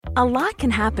A lot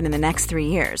can happen in the next 3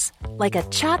 years. Like a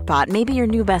chatbot may be your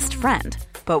new best friend.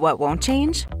 But what won't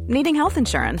change? Needing health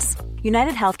insurance.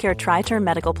 United Healthcare Tri-Term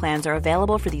Medical Plans are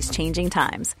available for these changing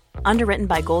times. Underwritten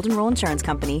by Golden Rule Insurance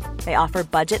Company, they offer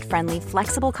budget-friendly,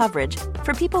 flexible coverage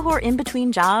for people who are in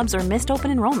between jobs or missed open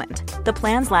enrollment. The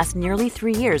plans last nearly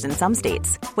 3 years in some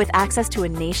states, with access to a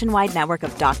nationwide network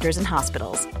of doctors and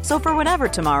hospitals. So for whatever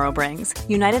tomorrow brings,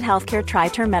 United Healthcare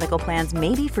Tri-Term Medical Plans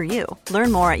may be for you.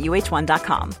 Learn more at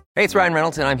uh1.com. Hey, it's Ryan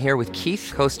Reynolds, and I'm here with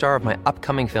Keith, co-star of my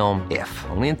upcoming film, If,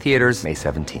 only in theaters May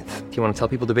 17th. Do you want to tell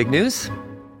people the big news?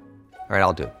 All right,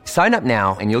 I'll do it. Sign up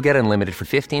now and you'll get unlimited for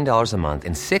 $15 a month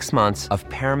and 6 months of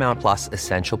Paramount Plus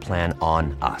Essential Plan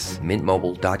on us.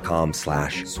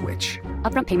 MintMobile.com/switch.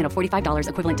 Upfront payment of $45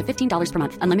 equivalent to $15 per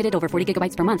month. Unlimited over 40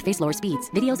 gigabytes per month. Face lower speeds.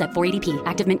 Videos at 480p.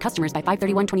 Active Mint customers by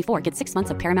 531.24 get 6 months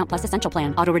of Paramount Plus Essential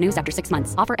Plan. Auto renews after 6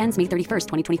 months. Offer ends May 31st,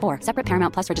 2024. Separate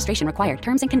Paramount Plus registration required.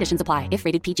 Terms and conditions apply if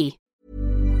rated PG.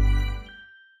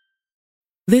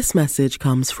 This message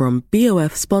comes from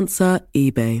BOF sponsor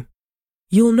eBay.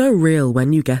 You'll know real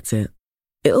when you get it.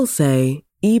 It'll say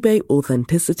eBay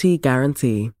Authenticity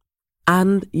Guarantee.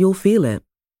 And you'll feel it.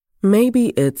 Maybe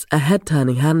it's a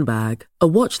head-turning handbag, a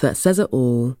watch that says it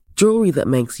all, jewelry that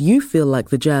makes you feel like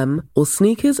the gem, or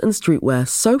sneakers and streetwear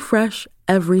so fresh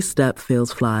every step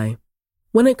feels fly.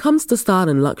 When it comes to style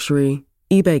and luxury,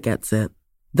 eBay gets it.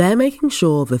 They're making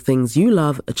sure the things you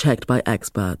love are checked by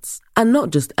experts. And not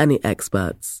just any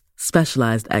experts,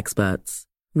 specialized experts.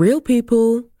 Real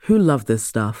people who love this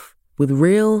stuff, with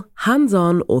real,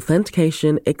 hands-on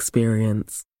authentication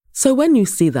experience. So when you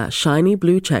see that shiny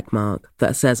blue checkmark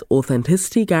that says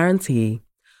Authenticity Guarantee,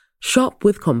 shop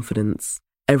with confidence.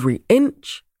 Every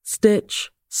inch,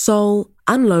 stitch, sole,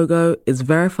 and logo is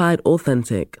verified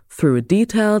authentic through a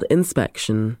detailed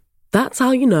inspection. That's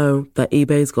how you know that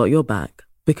eBay's got your back.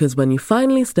 Because when you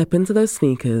finally step into those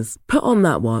sneakers, put on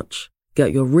that watch,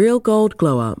 get your real gold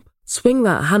glow up, swing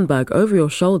that handbag over your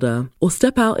shoulder, or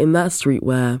step out in that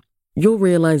streetwear, you'll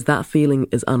realize that feeling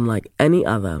is unlike any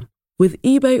other. With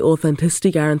eBay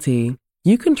Authenticity Guarantee,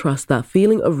 you can trust that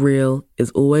feeling of real is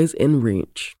always in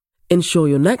reach. Ensure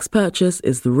your next purchase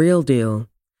is the real deal.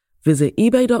 Visit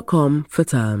ebay.com for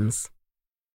terms.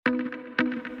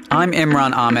 I'm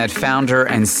Imran Ahmed, founder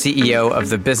and CEO of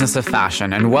the Business of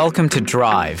Fashion, and welcome to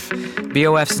Drive,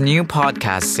 BOF's new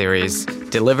podcast series,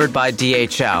 delivered by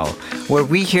DHL, where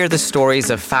we hear the stories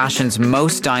of fashion's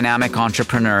most dynamic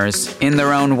entrepreneurs in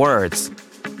their own words.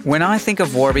 When I think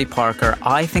of Warby Parker,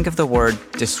 I think of the word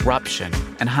disruption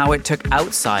and how it took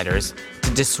outsiders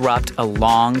to disrupt a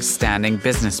long-standing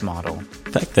business model.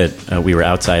 The fact that we were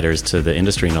outsiders to the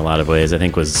industry in a lot of ways, I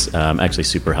think was actually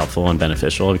super helpful and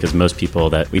beneficial, because most people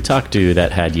that we talked to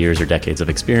that had years or decades of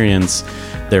experience,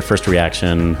 their first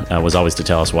reaction was always to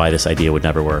tell us why this idea would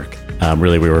never work.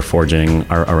 Really, we were forging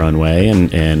our own way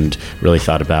and really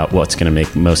thought about what's going to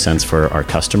make most sense for our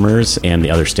customers and the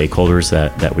other stakeholders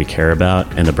that we care about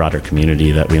and the broader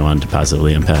community that we wanted to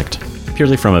positively impact.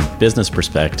 Purely from a business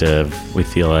perspective, we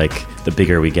feel like the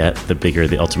bigger we get, the bigger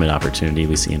the ultimate opportunity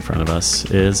we see in front of us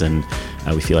is. And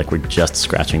we feel like we're just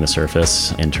scratching the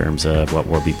surface in terms of what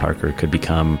Warby Parker could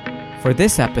become. For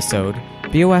this episode,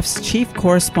 BOF's chief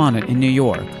correspondent in New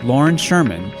York, Lauren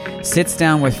Sherman, sits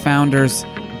down with founders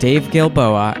Dave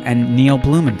Gilboa and Neil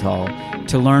Blumenthal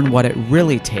to learn what it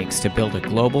really takes to build a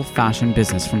global fashion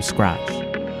business from scratch.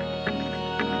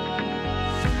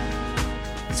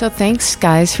 So thanks,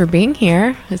 guys, for being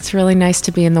here. It's really nice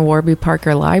to be in the Warby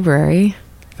Parker Library.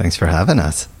 Thanks for having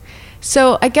us.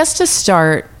 So I guess to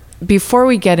start, before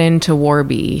we get into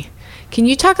Warby, can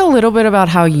you talk a little bit about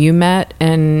how you met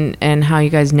and how you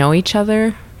guys know each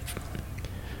other?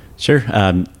 Sure.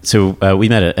 So we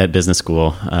met at business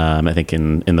school. I think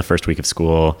in the first week of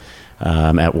school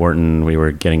at Wharton, we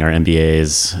were getting our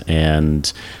MBAs,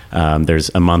 and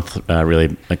there's a month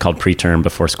really called preterm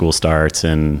before school starts,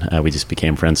 and we just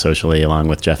became friends socially, along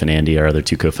with Jeff and Andy, our other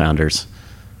two co-founders.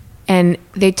 And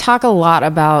they talk a lot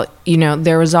about,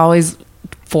 there was always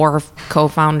 4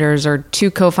 co-founders or 2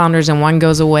 co-founders and one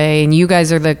goes away, and you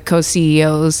guys are the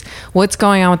co-CEOs. What's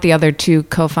going on with the other 2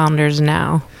 co-founders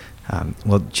now?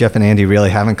 Well, Jeff and Andy really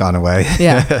haven't gone away.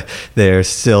 Yeah. They're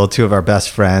still 2 of our best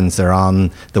friends. They're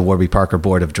on the Warby Parker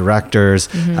board of directors.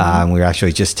 Mm-hmm. We were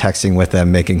actually just texting with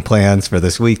them, making plans for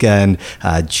this weekend.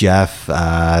 Jeff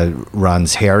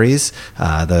runs Harry's,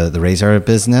 the razor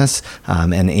business.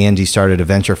 And Andy started a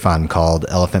venture fund called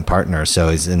Elephant Partners. So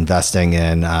he's investing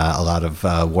in a lot of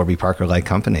Warby Parker-like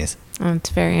companies. Oh,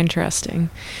 it's very interesting.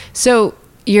 So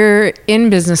you're in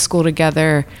business school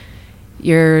together.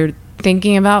 You're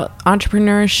thinking about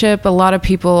entrepreneurship? A lot of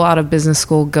people out of business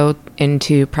school go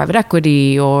into private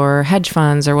equity or hedge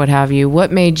funds or what have you.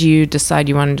 What made you decide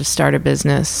you wanted to start a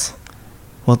business?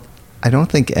 Well, I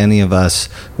don't think any of us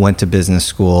went to business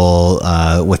school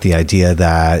with the idea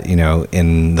that,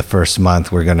 in the first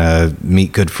month we're going to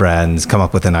meet good friends, come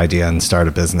up with an idea and start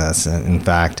a business. In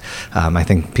fact, I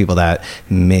think people that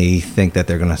may think that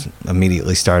they're going to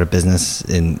immediately start a business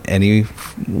in any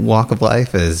walk of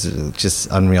life is just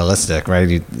unrealistic,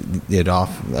 right?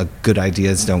 Good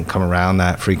ideas don't come around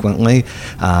that frequently.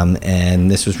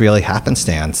 And this was really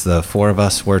happenstance. The four of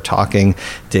us were talking.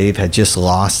 Dave had just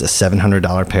lost a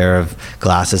 $700 pair of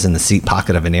glasses in the seat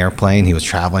pocket of an airplane. He was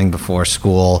traveling before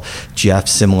school. Jeff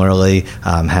similarly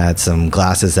had some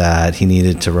glasses that he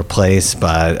needed to replace,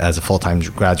 but as a full-time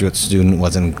graduate student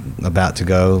wasn't about to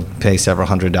go pay several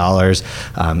 $100s.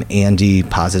 Andy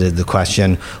posited the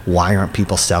question, why aren't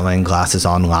people selling glasses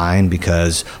online?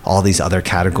 Because all these other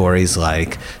categories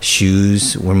like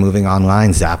shoes were moving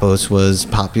online. Zappos was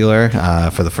popular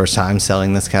for the first time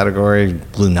selling this category.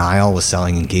 Blue Nile was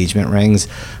selling engagement rings.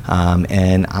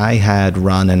 And I had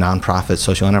run a nonprofit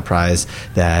social enterprise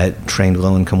that trained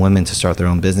low-income women to start their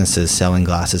own businesses selling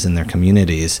glasses in their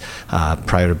communities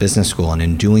prior to business school. And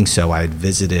in doing so, I had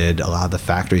visited a lot of the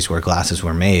factories where glasses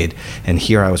were made. And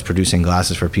here I was producing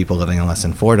glasses for people living on less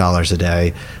than $4 a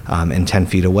day. And 10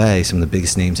 feet away, some of the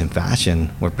biggest names in fashion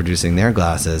were producing their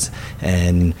glasses.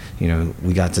 And,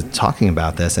 we got to talking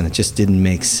about this, and it just didn't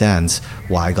make sense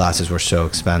why glasses were so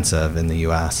expensive in the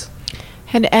U.S.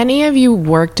 Had any of you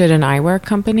worked at an eyewear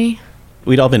company?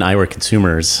 We'd all been eyewear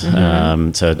consumers.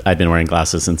 Mm-hmm. So I'd been wearing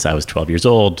glasses since I was 12 years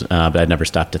old, but I'd never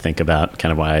stopped to think about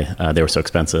kind of why they were so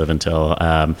expensive until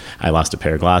I lost a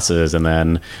pair of glasses. And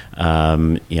then,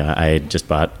 I just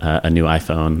bought a new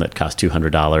iPhone that cost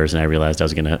 $200, and I realized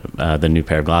the new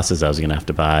pair of glasses I was going to have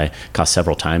to buy cost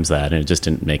several times that, and it just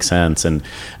didn't make sense. And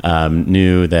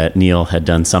knew that Neil had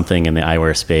done something in the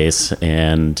eyewear space,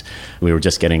 and we were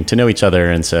just getting to know each other.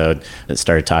 And so I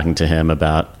started talking to him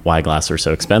about why glasses were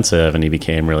so expensive, and he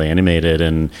became really animated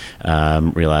and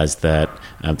realized that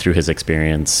through his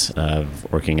experience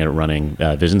of working at running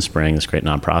Vision Spring, this great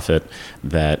nonprofit,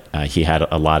 that he had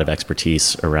a lot of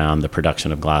expertise around the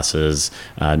production of glasses,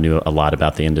 knew a lot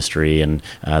about the industry, and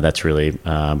that's really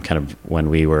kind of when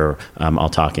we were all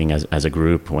talking as a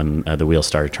group, when the wheels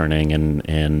started turning,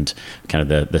 and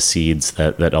kind of the seeds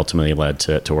that ultimately led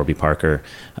to Warby Parker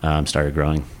started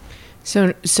growing.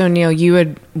 So Neil, you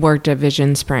had worked at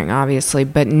Vision Spring, obviously,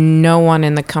 but no one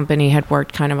in the company had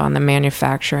worked kind of on the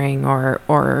manufacturing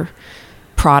or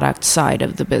product side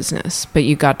of the business, but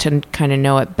you got to kind of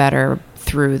know it better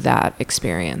through that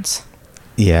experience.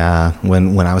 Yeah,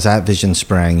 when I was at Vision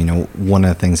Spring, one of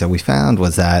the things that we found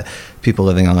was that people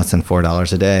living on less than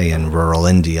 $4 a day in rural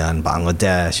India and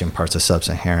Bangladesh and parts of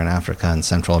sub-Saharan Africa and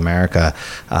Central America,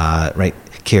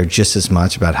 care just as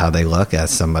much about how they look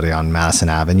as somebody on Madison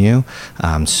Avenue.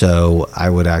 So I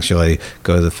would actually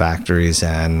go to the factories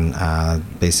and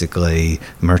basically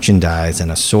merchandise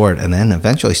and assort, and then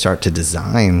eventually start to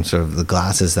design sort of the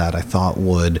glasses that I thought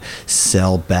would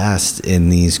sell best in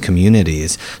these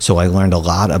communities. So I learned a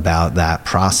lot about that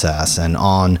process. And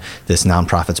on this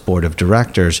nonprofit's board of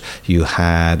directors, you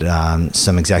had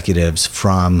some executives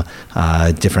from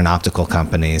different optical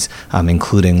companies,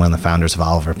 including one of the founders of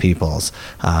Oliver Peoples.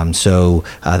 So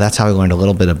that's how I learned a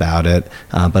little bit about it.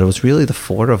 But it was really the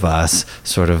four of us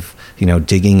sort of,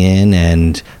 digging in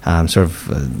and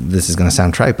this is going to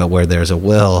sound trite, but where there's a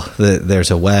will, there's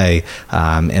a way.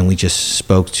 And we just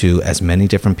spoke to as many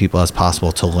different people as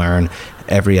possible to learn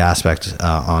every aspect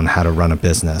on how to run a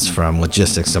business, from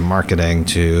logistics to marketing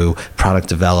to product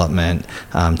development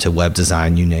to web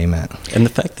design, you name it. And the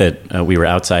fact that we were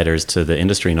outsiders to the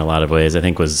industry in a lot of ways, I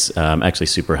think was actually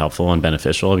super helpful and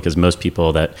beneficial, because most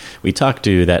people that we talked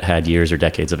to that had years or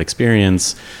decades of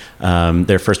experience,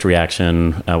 their first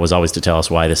reaction was always to tell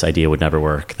us why this idea would never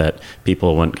work, that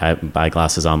people wouldn't buy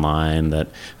glasses online, that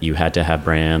you had to have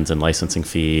brands and licensing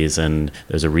fees, and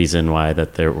there's a reason why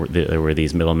that there were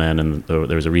these middlemen, and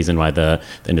there was a reason why the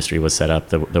industry was set up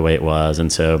the way it was.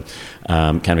 And so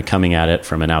kind of coming at it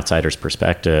from an outsider's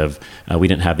perspective, we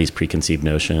didn't have these preconceived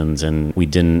notions, and we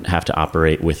didn't have to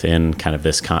operate within kind of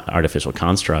this artificial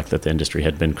construct that the industry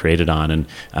had been created on,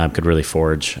 and could really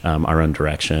forge our own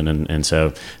direction. And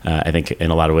so I think in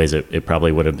a lot of ways it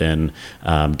probably would have been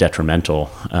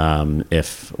detrimental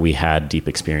if we had deep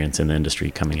experience in the industry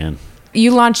coming in.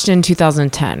 You launched in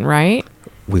 2010, right?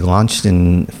 We launched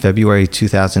in February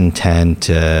 2010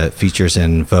 to features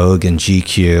in Vogue and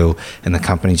GQ, and the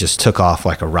company just took off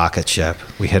like a rocket ship.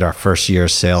 We hit our first year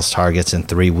sales targets in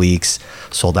 3 weeks,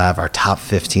 sold out of our top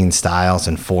 15 styles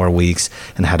in 4 weeks,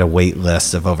 and had a wait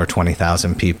list of over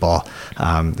 20,000 people.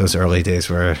 Those early days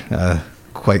were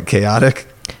quite chaotic.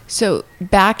 So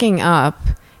backing up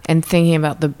and thinking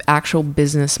about the actual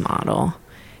business model,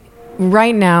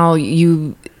 right now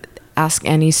you ask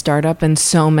any startup and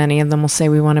so many of them will say,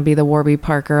 we want to be the Warby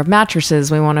Parker of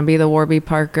mattresses. We want to be the Warby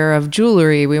Parker of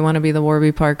jewelry. We want to be the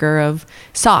Warby Parker of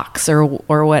socks or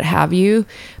what have you.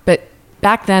 But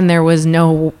back then there was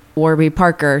no Warby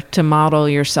Parker to model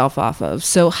yourself off of.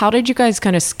 So how did you guys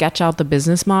kind of sketch out the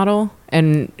business model?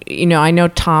 And, I know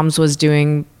Tom's was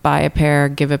doing buy a pair,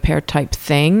 give a pair type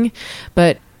thing,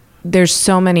 but there's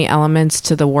so many elements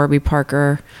to the Warby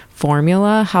Parker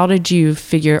formula. How did you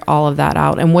figure all of that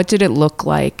out? And what did it look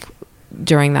like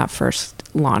during that first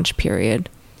launch period?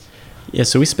 Yeah,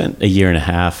 so we spent a year and a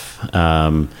half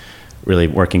really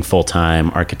working full-time,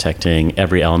 architecting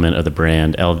every element of the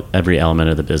brand, every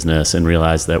element of the business, and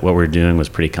realized that what we were doing was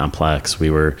pretty complex. We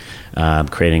were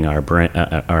creating our brand,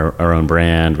 our own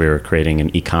brand. We were creating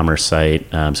an e-commerce site,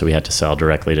 so we had to sell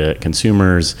directly to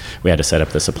consumers. We had to set up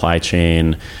the supply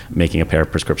chain. Making a pair of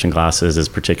prescription glasses is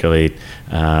particularly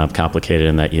complicated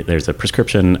in that there's a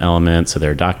prescription element, so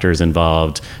there are doctors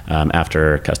involved.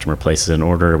 After a customer places an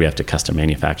order, we have to custom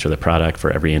manufacture the product for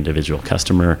every individual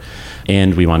customer.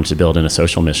 And we wanted to build in a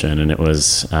social mission, and it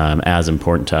was as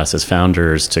important to us as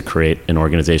founders to create an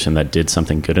organization that did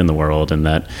something good in the world and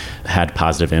that had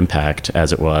positive impact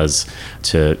as it was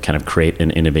to kind of create an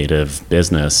innovative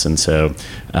business. And so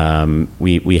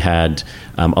we had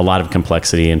a lot of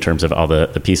complexity in terms of all the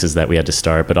pieces that we had to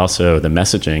start, but also the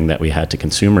messaging that we had to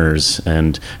consumers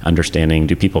and understanding,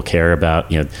 do people care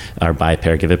about, our buy a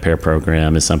pair, give a pair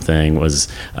program is something was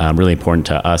really important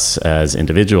to us as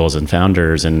individuals and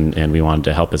founders, and we wanted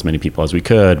to help as many people as we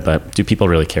could, but do people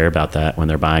really care about that when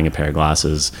they're buying a pair of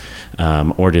glasses?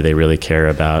 Or do they really care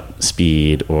about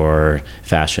speed or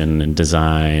fashion and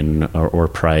design or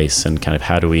price, and kind of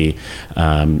how do we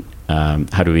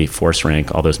force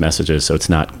rank all those messages so it's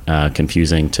not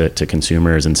confusing to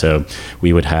consumers? And so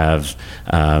we would have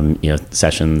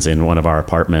sessions in one of our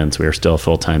apartments. We were still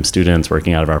full-time students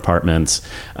working out of our apartments,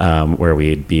 where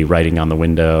we'd be writing on the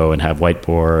window and have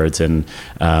whiteboards and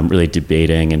really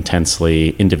debating intensely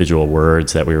individual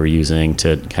words that we were using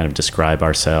to kind of describe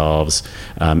ourselves.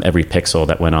 Every pixel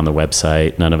that went on the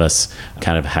website, none of us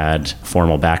kind of had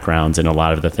formal backgrounds in a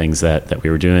lot of the things that we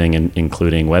were doing,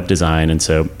 including web design. And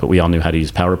so, but we all knew how to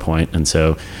use PowerPoint, and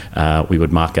so we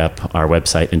would mock up our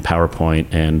website in PowerPoint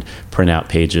and print out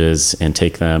pages and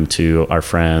take them to our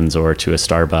friends or to a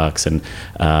Starbucks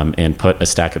and put a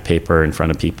stack of paper in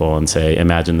front of people and say,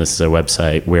 imagine this is a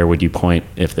website, where would you point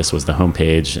if this was the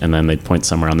homepage? And then they'd point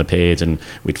somewhere on the page, and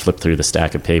we'd flip through the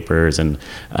stack of papers and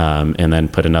then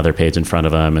put another page in front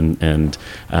of them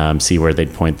and see where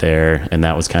they'd point there. And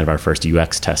that was kind of our first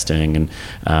UX testing.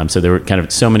 And so there were kind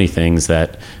of so many things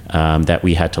that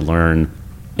we had to learn.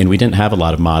 And we didn't have a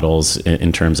lot of models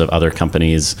in terms of other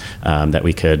companies that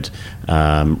we could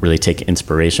really take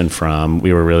inspiration from.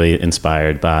 We were really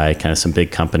inspired by kind of some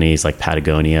big companies like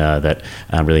Patagonia that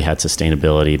really had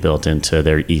sustainability built into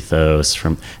their ethos,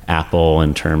 from Apple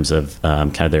in terms of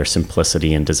kind of their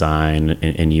simplicity in design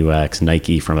and UX,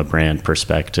 Nike from a brand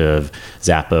perspective,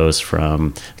 Zappos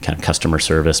from kind of customer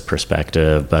service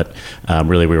perspective. But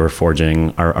really we were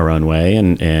forging our own way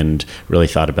and really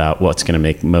thought about what's going to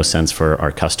make most sense for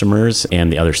our customers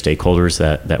and the other stakeholders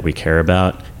that we care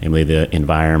about, namely the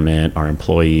environment, our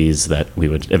employees that we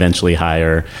would eventually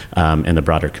hire, and the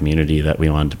broader community that we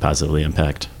wanted to positively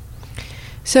impact.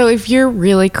 So if you're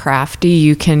really crafty,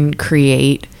 you can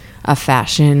create a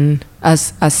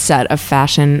set of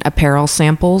fashion apparel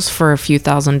samples for a few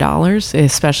 $1,000s,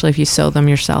 especially if you sew them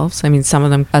yourselves. I mean, some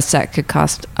of them, a set could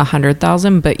cost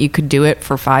 $100,000, but you could do it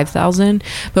for $5,000.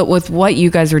 But with what you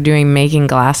guys were doing, making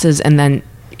glasses, and then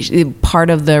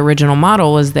part of the original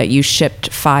model was that you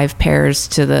shipped 5 pairs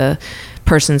to the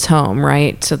person's home,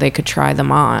 right? So they could try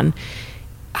them on.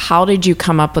 How did you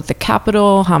come up with the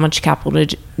capital? How much capital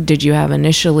did you have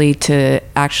initially to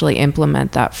actually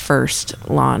implement that first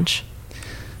launch?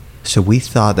 So we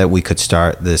thought that we could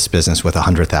start this business with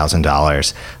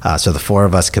 $100,000. So the 4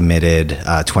 of us committed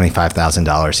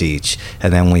 $25,000 each.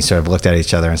 And then we sort of looked at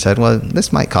each other and said, well,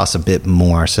 this might cost a bit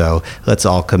more. So let's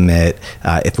all commit.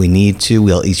 If we need to,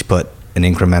 we'll each put an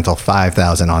incremental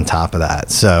 $5,000 on top of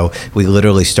that. So we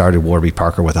literally started Warby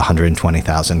Parker with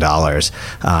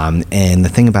 $120,000. And the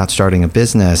thing about starting a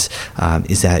business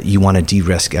is that you want to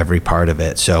de-risk every part of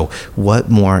it. So what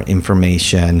more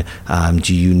information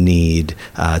do you need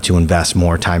to invest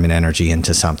more time and energy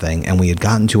into something? And we had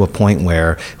gotten to a point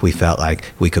where we felt like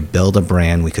we could build a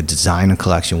brand, we could design a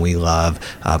collection we love,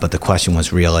 but the question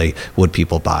was really, would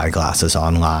people buy glasses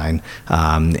online?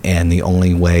 And the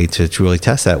only way to truly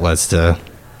test that was to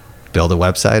build a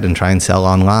website and try and sell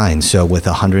online. So with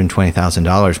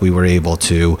 $120,000, we were able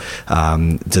to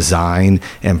design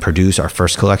and produce our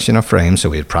first collection of frames. So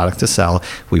we had product to sell.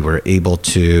 We were able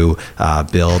to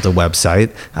build a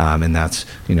website. And that's,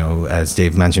 as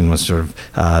Dave mentioned, was sort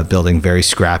of building very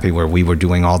scrappy, where we were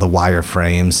doing all the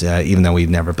wireframes, even though we'd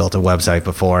never built a website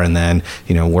before, and then,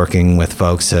 working with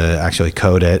folks to actually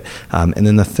code it. And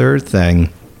then the third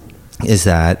thing is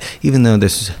that even though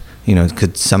this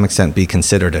could to some extent be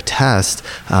considered a test,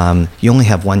 you only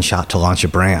have one shot to launch a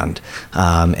brand,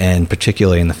 and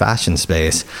particularly in the fashion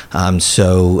space.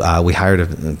 So we hired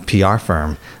a PR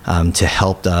firm to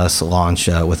help us launch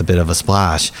with a bit of a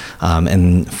splash.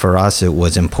 And for us, it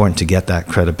was important to get that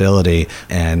credibility,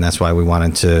 and that's why we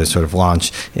wanted to sort of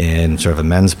launch in sort of a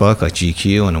men's book like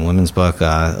GQ and a women's book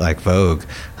like Vogue.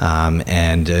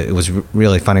 And it was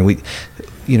really funny.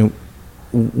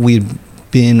 We'd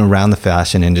been around the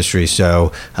fashion industry,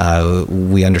 so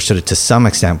we understood it to some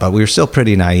extent, but we were still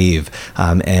pretty naive.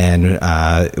 And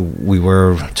we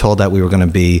were told that we were going to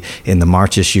be in the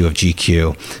March issue of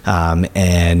GQ,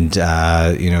 and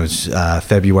it was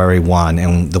February 1,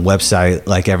 and the website,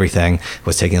 like everything,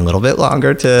 was taking a little bit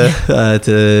longer to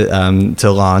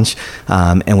launch.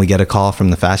 And we get a call from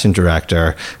the fashion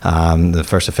director the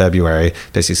 1st of February,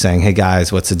 basically saying, "Hey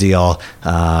guys, what's the deal?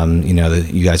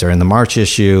 You guys are in the March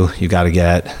issue. You got to get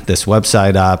this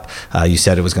website up. You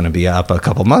said it was going to be up a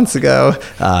couple months ago."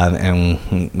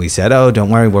 And we said, "Oh, don't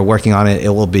worry, we're working on it. It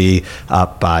will be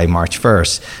up by March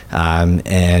 1st.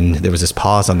 And there was this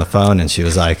pause on the phone, and she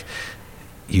was like,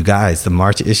 "You guys, the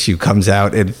March issue comes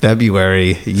out in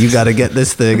February. You got to get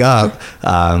this thing up."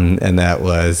 And that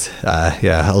was,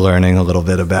 learning a little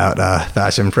bit about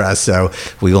fashion press. So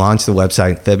we launched the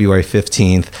website February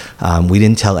 15th. We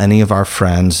didn't tell any of our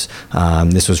friends.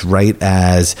 This was right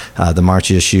as the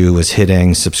March issue was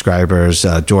hitting subscribers'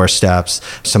 doorsteps.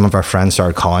 Some of our friends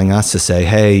started calling us to say,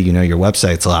 "Hey, your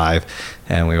website's live."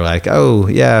 And we were like, "Oh,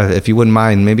 yeah, if you wouldn't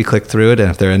mind, maybe click through it. And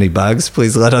if there are any bugs,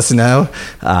 please let us know."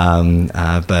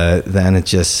 But then it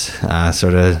just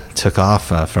sort of took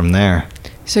off from there.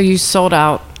 So you sold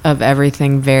out of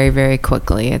everything very, very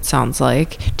quickly, it sounds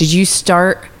like. Did you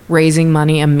start raising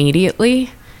money immediately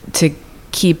to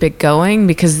keep it going?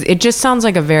 Because it just sounds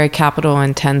like a very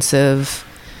capital-intensive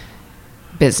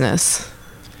business.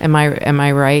 Am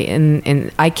I right?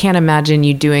 And I can't imagine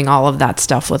you doing all of that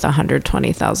stuff with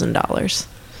 $120,000.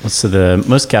 So the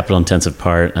most capital intensive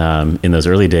part in those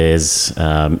early days,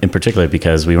 in particular,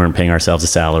 because we weren't paying ourselves a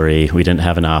salary, we didn't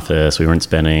have an office, we weren't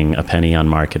spending a penny on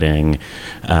marketing.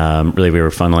 Really, we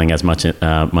were funneling as much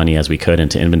money as we could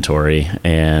into inventory.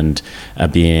 And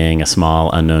being a small,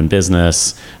 unknown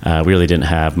business, we really didn't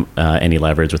have any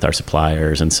leverage with our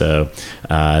suppliers. And so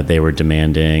they were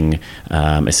demanding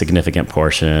a significant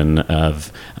portion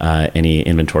of any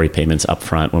inventory payments up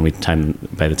front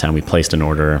by the time we placed an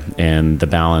order, and the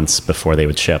balance before they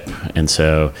would ship. And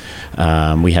so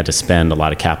we had to spend a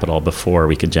lot of capital before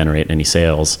we could generate any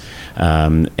sales.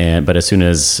 But as soon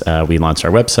as we launched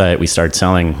our website, we started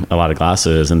selling a lot of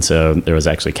glasses. And so there was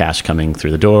actually cash coming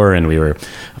through the door, and we were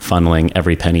funneling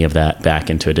every penny of that back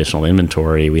into additional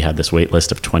inventory. We had this wait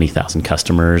list of 20,000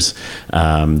 customers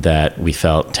that we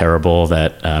felt terrible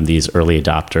that these early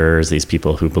adopters, these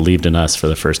people who believed in us for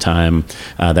the first time,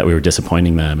 that we were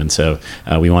disappointing them. And so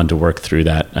we wanted to work through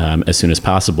that as soon as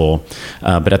possible.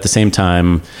 But at the same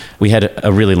time, we had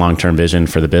a really long-term vision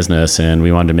for the business, and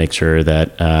we wanted to make sure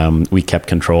that we kept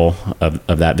control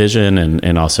of that vision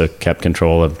and also kept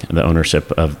control of the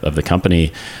ownership of the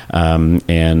company.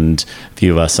 And a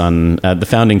few of us on the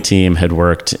founding team had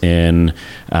worked in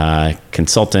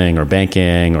consulting or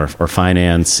banking or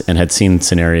finance, and had seen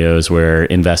scenarios where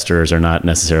investors are not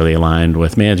necessarily aligned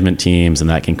with management teams, and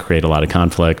that can create a lot of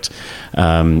conflict.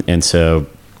 And so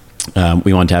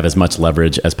we wanted to have as much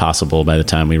leverage as possible by the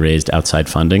time we raised outside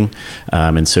funding.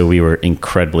 And so we were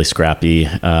incredibly scrappy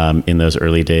in those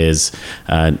early days.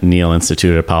 Neil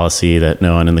instituted a policy that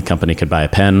no one in the company could buy a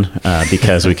pen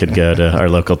because we could go to our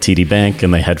local TD Bank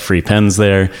and they had free pens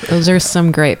there. Those are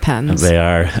some great pens. They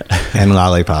are. And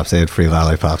lollipops. They had free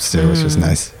lollipops too, which was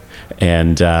nice.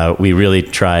 And we really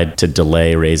tried to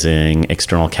delay raising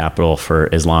external capital for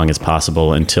as long as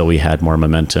possible until we had more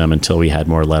momentum, until we had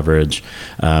more leverage,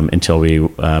 until we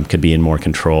could be in more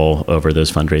control over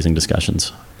those fundraising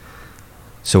discussions.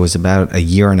 So it was about a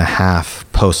year and a half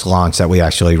post-launch that we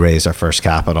actually raised our first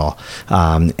capital.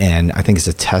 And I think it's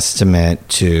a testament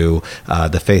to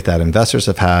the faith that investors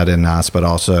have had in us, but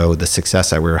also the success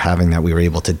that we were having, that we were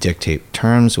able to dictate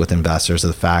terms with investors,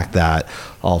 the fact that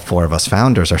all four of us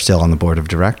founders are still on the board of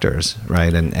directors,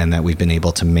 right? And that we've been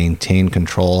able to maintain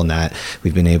control, and that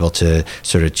we've been able to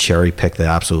sort of cherry pick the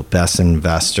absolute best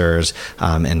investors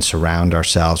and surround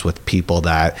ourselves with people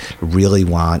that really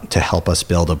want to help us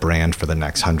build a brand for the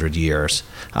next 100 years,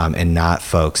 and not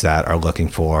folks that are looking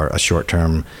for a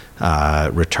short-term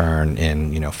return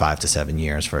in 5 to 7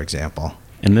 years, for example.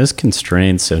 And those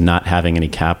constraints, so not having any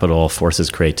capital, forces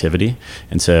creativity.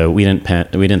 And so we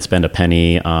didn't spend a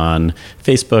penny on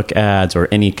Facebook ads or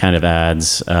any kind of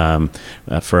ads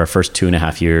for our first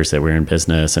 2.5 years that we're in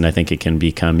business. And I think it can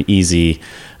become easy.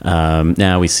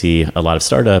 Now we see a lot of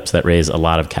startups that raise a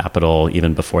lot of capital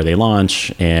even before they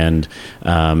launch, and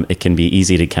it can be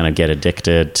easy to kind of get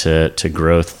addicted to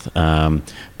growth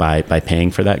by paying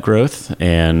for that growth.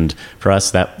 And for us,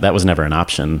 that was never an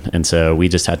option. And so we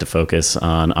just had to focus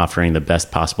on offering the best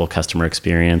possible customer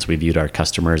experience. We viewed our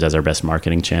customers as our best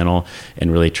marketing channel,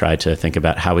 and really tried to think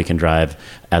about how we can drive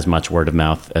as much word of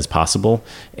mouth as possible,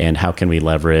 and how can we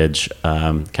leverage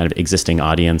kind of existing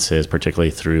audiences,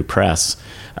 particularly through press,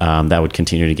 that would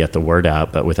continue to get the word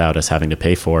out, but without us having to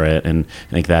pay for it. And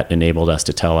I think that enabled us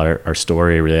to tell our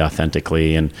story really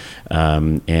authentically, and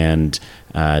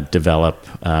develop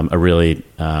a really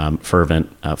fervent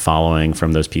following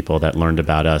from those people that learned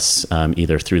about us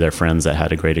either through their friends that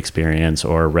had a great experience,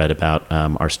 or read about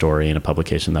our story in a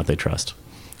publication that they trust.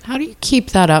 How do you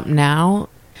keep that up now?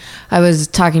 I was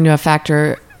talking to a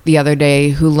factor the other day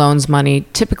who loans money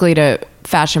typically to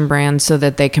fashion brands so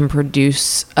that they can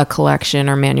produce a collection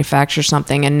or manufacture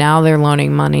something. And now they're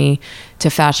loaning money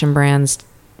to fashion brands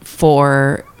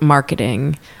for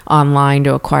marketing online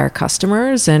to acquire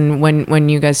customers. And when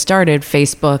you guys started,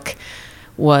 Facebook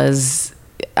was,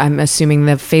 I'm assuming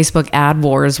the Facebook ad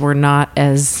wars were not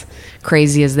as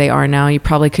crazy as they are now. You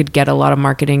probably could get a lot of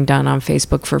marketing done on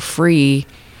Facebook for free.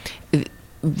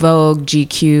 Vogue,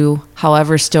 GQ,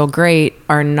 however, still great,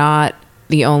 are not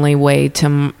the only way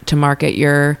to market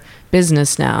your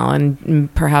business now,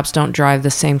 and perhaps don't drive the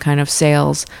same kind of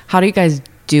sales. How do you guys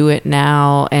do it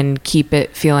now and keep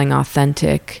it feeling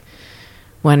authentic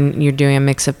when you're doing a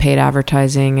mix of paid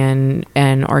advertising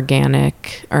and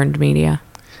organic earned media?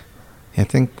 I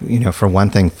think, for one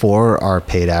thing, for our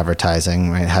paid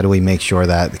advertising, right, how do we make sure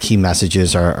that the key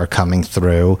messages are coming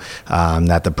through,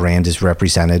 that the brand is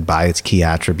represented by its key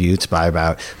attributes, by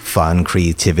about fun,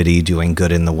 creativity, doing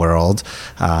good in the world,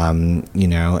 and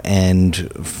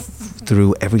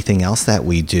through everything else that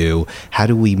we do, how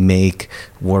do we make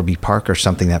Warby Parker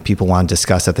something that people want to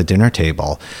discuss at the dinner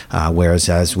table? Whereas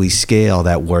as we scale,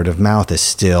 that word of mouth is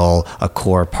still a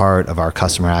core part of our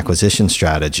customer acquisition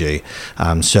strategy.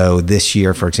 So this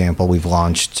year, for example, we've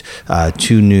launched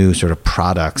 2 new sort of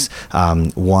products.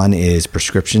 One is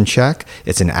Prescription Check.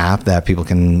 It's an app that people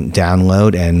can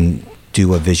download and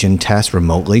do a vision test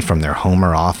remotely from their home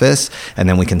or office, and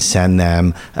then we can send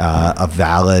them a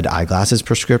valid eyeglasses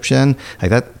prescription.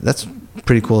 Like that's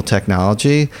pretty cool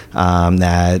technology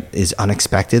that is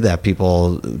unexpected, that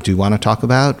people do want to talk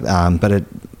about, but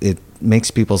it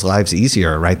makes people's lives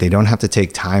easier, right? They don't have to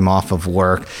take time off of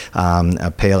work,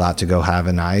 pay a lot to go have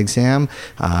an eye exam.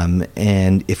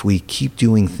 And if we keep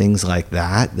doing things like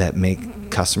that make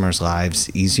customers' lives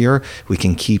easier, we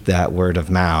can keep that word of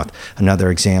mouth.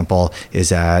 Another example is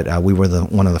that we were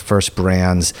one of the first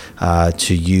brands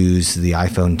to use the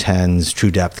iPhone X's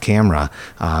True Depth camera.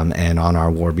 And on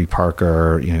our Warby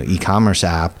Parker e-commerce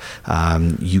app,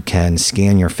 you can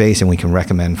scan your face and we can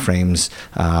recommend frames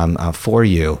for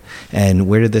you. And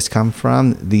where did this come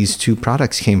from? These 2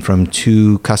 products came from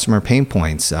 2 customer pain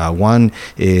points. One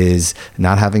is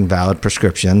not having valid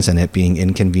prescriptions and it being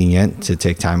inconvenient to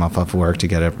take time off of work to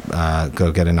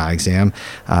go get an eye exam.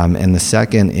 And the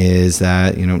second is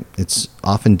that, it's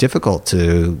often difficult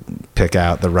to pick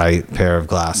out the right pair of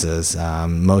glasses.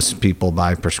 Most people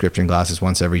buy prescription glasses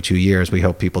once every 2 years. We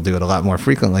hope people do it a lot more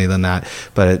frequently than that,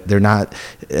 but they're not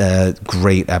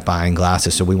great at buying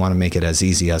glasses. So we want to make it as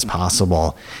easy as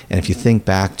possible. And if you think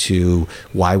back to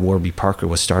why Warby Parker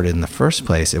was started in the first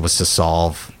place, it was to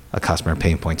solve a customer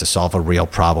pain point, to solve a real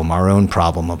problem, our own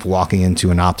problem of walking into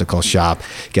an optical shop,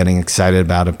 getting excited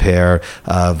about a pair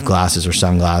of glasses or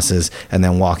sunglasses, and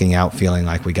then walking out feeling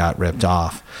like we got ripped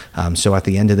off. So at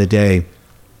the end of the day,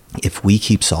 if we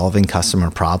keep solving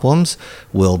customer problems,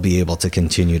 we'll be able to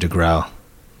continue to grow.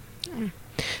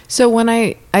 So when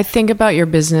I think about your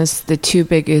business, the two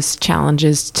biggest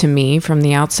challenges to me from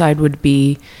the outside would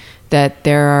be that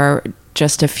there are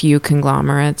just a few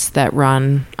conglomerates that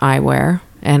run eyewear,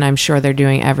 and I'm sure they're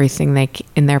doing everything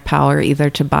in their power either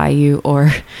to buy you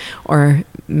or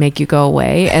make you go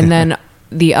away. And then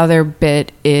the other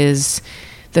bit is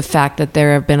the fact that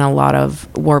there have been a lot of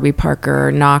Warby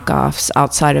Parker knockoffs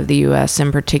outside of the US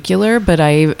in particular, but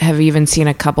I have even seen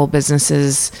a couple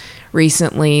businesses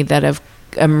recently that have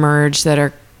emerged that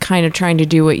are kind of trying to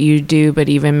do what you do, but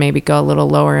even maybe go a little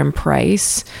lower in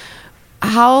price.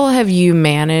 How have you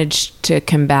managed to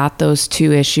combat those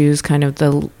two issues, kind of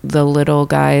the little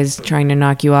guys trying to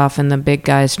knock you off and the big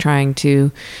guys trying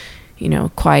to,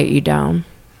 quiet you down?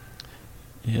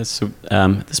 Yeah, so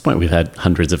at this point, we've had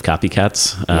hundreds of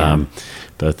copycats,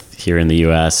 both here in the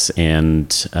U.S.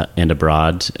 and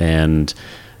abroad. And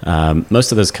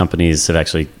most of those companies have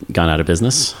actually gone out of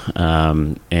business.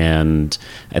 And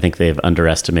I think they've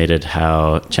underestimated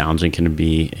how challenging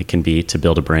it can be to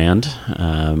build a brand.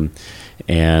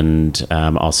 And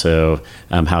also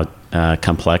how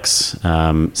complex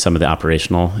some of the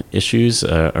operational issues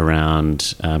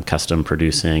around custom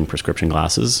producing prescription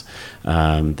glasses.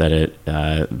 There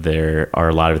are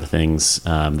a lot of the things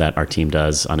that our team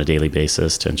does on a daily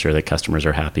basis to ensure that customers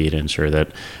are happy, to ensure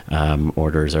that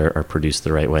orders are produced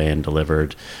the right way and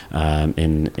delivered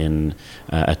in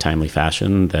a timely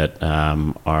fashion that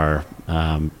are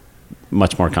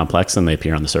much more complex than they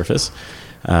appear on the surface.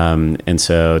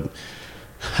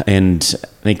 And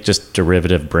I think just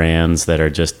derivative brands that are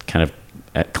just kind of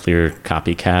clear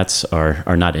copycats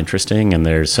are not interesting. And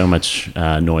there's so much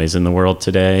noise in the world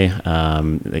today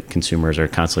that consumers are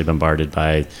constantly bombarded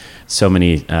by so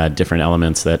many different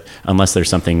elements that unless there's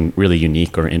something really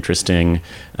unique or interesting,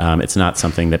 it's not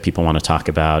something that people want to talk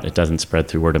about. It doesn't spread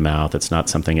through word of mouth. It's not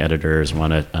something editors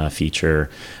want to feature.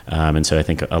 And so I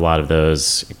think a lot of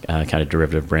those kind of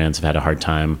derivative brands have had a hard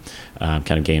time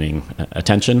kind of gaining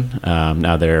attention.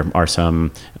 Now there are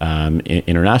some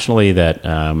internationally that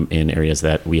in areas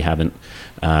that we haven't,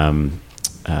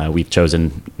 we've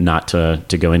chosen not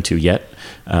to go into yet,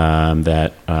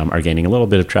 that are gaining a little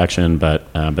bit of traction, but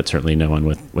certainly no one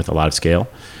with a lot of scale.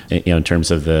 In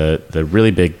terms of the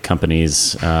really big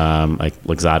companies like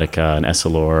Luxottica and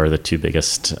Essilor, the two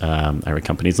biggest eyewear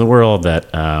companies in the world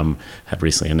that have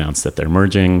recently announced that they're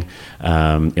merging.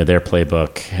 Their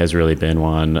playbook has really been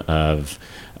one of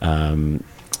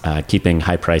keeping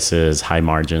high prices, high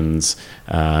margins,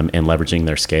 and leveraging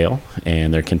their scale.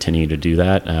 And they're continuing to do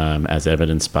that as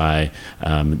evidenced by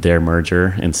their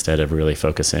merger instead of really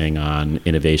focusing on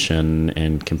innovation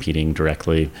and competing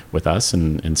directly with us.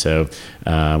 And so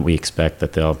we expect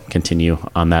that they'll continue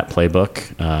on that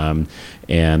playbook.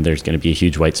 And there's going to be a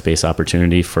huge white space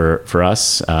opportunity for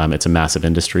us. It's a massive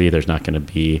industry. There's not going to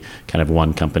be kind of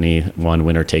one company, one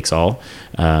winner takes all.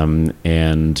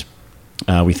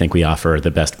 We think we offer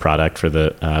the best product for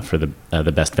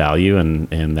the best value,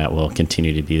 and that will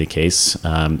continue to be the case,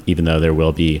 even though there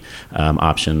will be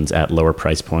options at lower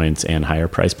price points and higher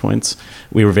price points.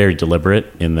 We were very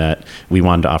deliberate in that we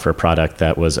wanted to offer a product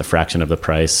that was a fraction of the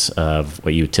price of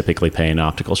what you typically pay in an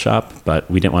optical shop, but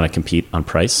we didn't want to compete on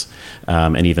price.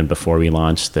 And even before we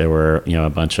launched, there were a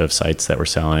bunch of sites that were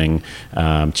selling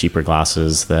cheaper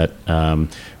glasses that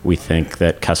we think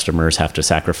that customers have to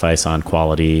sacrifice on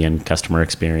quality and customer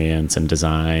experience and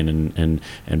design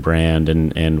and brand.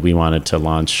 And we wanted to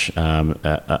launch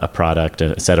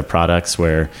a set of products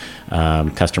where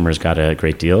customers got a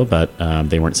great deal, but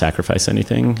they weren't sacrificing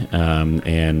anything.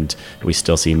 And we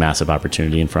still see massive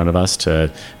opportunity in front of us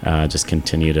to just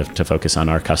continue to focus on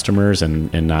our customers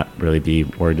and not really be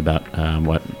worried about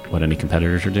what any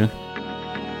competitors are doing.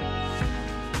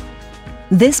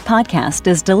 This podcast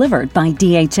is delivered by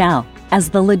DHL. As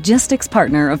the logistics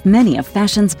partner of many of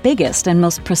fashion's biggest and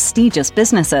most prestigious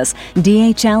businesses,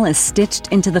 DHL is stitched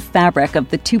into the fabric of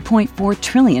the $2.4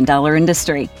 trillion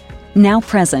industry. Now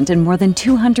present in more than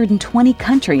 220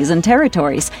 countries and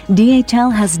territories,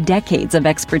 DHL has decades of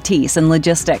expertise in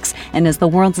logistics and is the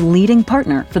world's leading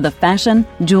partner for the fashion,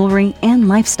 jewelry, and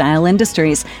lifestyle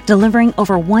industries, delivering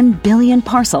over 1 billion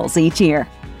parcels each year.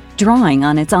 Drawing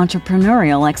on its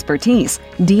entrepreneurial expertise,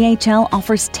 DHL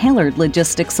offers tailored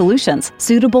logistics solutions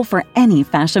suitable for any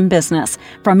fashion business,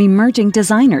 from emerging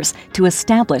designers to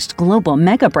established global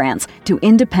mega brands to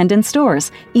independent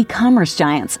stores, e-commerce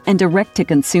giants, and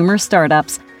direct-to-consumer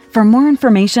startups. For more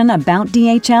information about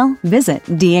DHL, visit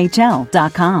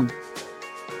dhl.com.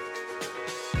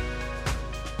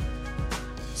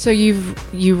 So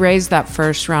you raised that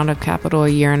first round of capital a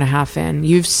year and a half in.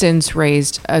 You've since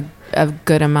raised a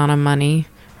good amount of money.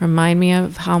 Remind me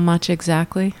of how much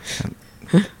exactly?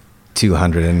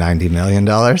 $290 million.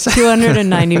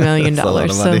 $290 million. That's a lot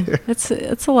of money. So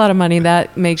it's a lot of money.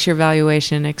 That makes your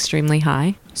valuation extremely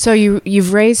high. So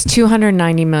you've raised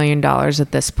 $290 million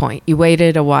at this point. You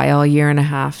waited a while, a year and a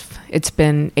half. It's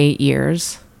been 8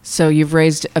 years. So you've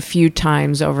raised a few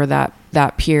times over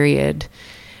that period.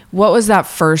 What was that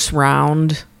first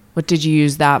round? What did you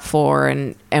use that for?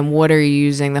 And what are you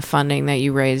using the funding that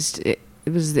you raised? It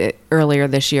was earlier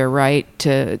this year, right?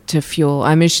 To fuel.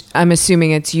 I'm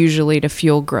assuming it's usually to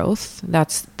fuel growth.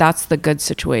 That's the good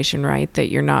situation, right? That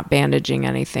you're not bandaging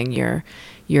anything.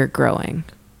 You're growing.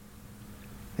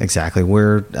 Exactly.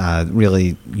 We're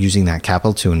really using that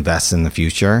capital to invest in the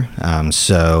future.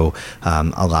 So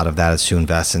a lot of that is to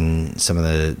invest in some of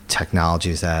the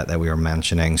technologies that we were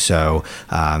mentioning. So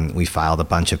we filed a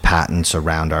bunch of patents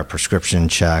around our prescription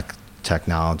check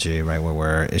technology, right, where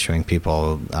we're issuing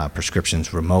people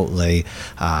prescriptions remotely.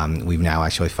 We've now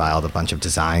actually filed a bunch of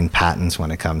design patents when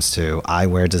it comes to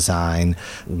eyewear design.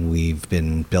 We've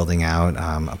been building out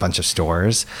a bunch of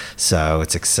stores, so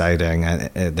it's exciting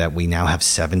that we now have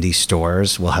 70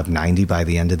 stores. We'll have 90 by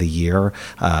the end of the year.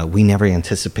 We never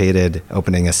anticipated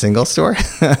opening a single store,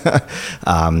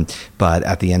 but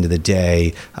at the end of the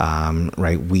day,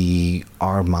 right,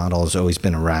 our model has always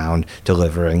been around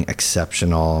delivering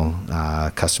exceptional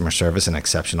customer service and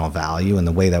exceptional value. And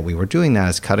the way that we were doing that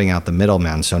is cutting out the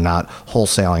middlemen. So not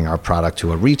wholesaling our product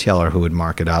to a retailer who would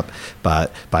mark it up,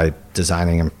 but by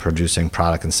designing and producing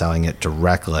product and selling it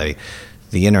directly.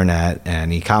 The internet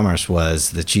and e-commerce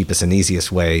was the cheapest and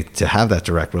easiest way to have that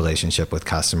direct relationship with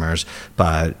customers,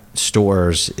 but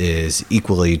stores is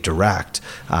equally direct.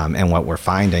 And what we're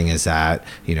finding is that,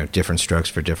 different strokes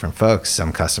for different folks.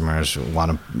 Some customers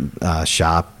want to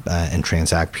shop and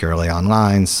transact purely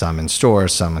online, some in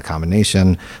stores, some a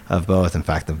combination of both. In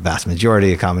fact, the vast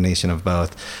majority a combination of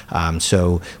both.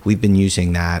 So we've been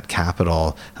using that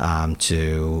capital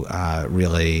to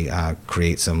really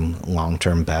create some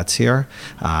long-term bets here.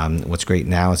 What's great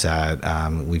now is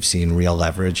that we've seen real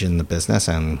leverage in the business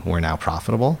and we're now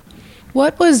profitable.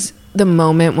 What was the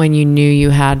moment when you knew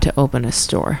you had to open a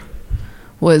store?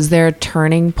 Was there a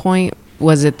turning point?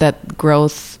 Was it that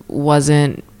growth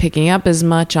wasn't picking up as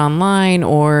much online?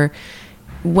 Or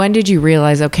when did you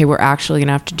realize, okay, we're actually going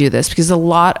to have to do this? Because a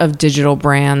lot of digital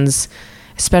brands,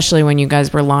 especially when you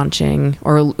guys were launching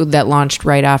or that launched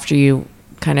right after you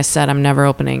kind of said, I'm never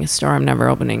opening a store,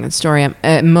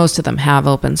 most of them have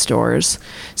open stores.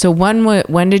 So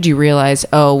when did you realize,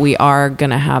 we are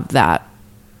going to have that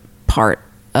part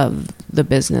of the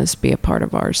business be a part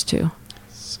of ours too?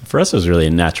 For us, it was really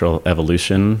a natural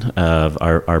evolution of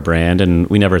our brand, and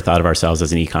we never thought of ourselves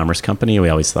as an e-commerce company. We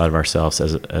always thought of ourselves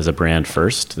as a brand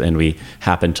first, and we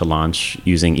happened to launch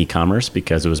using e-commerce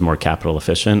because it was more capital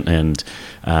efficient, and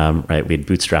we'd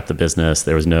bootstrapped the business.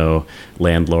 There was no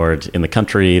landlord in the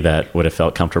country that would have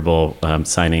felt comfortable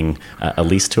signing a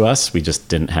lease to us. We just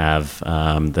didn't have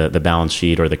the balance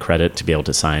sheet or the credit to be able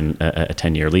to sign a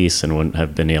 10-year lease, and wouldn't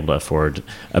have been able to afford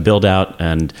a build out.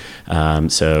 And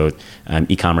so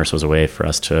e-commerce was a way for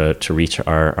us to reach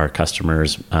our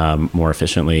customers more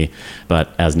efficiently.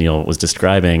 But as Neil was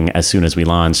describing, as soon as we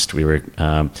launched, we were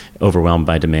overwhelmed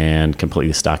by demand,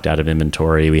 completely stocked out of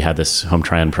inventory. We had this home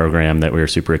try-on program that we were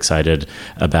super excited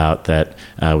about, that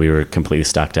we were completely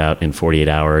stocked out in 48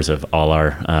 hours of all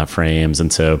our frames.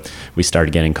 And so we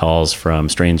started getting calls from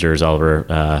strangers all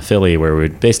over Philly, where we were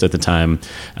based at the time,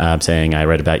 saying, I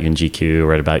read about you in GQ,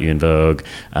 read about you in Vogue,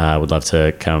 would love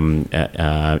to come.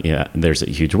 There's a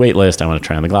huge wait list. I want to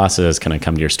try on the glasses. Can I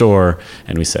come to your store?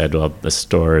 And we said, well, the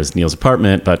store is Neil's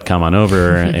apartment, but come on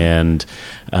over. And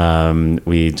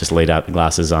we just laid out the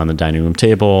glasses on the dining room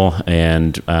table.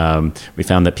 And we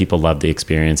found that people loved the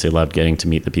experience. They loved getting to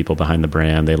meet the people behind the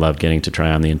brand. They loved getting to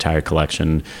try on the entire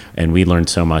collection. And we learned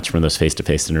so much from those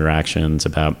face-to-face interactions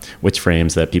about which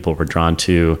frames that people were drawn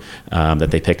to, that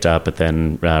they picked up, but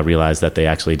then realized that they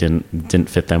actually didn't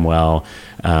fit them well.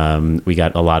 We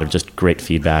got a lot of just great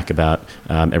feedback about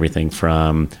everything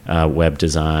from web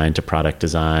design to product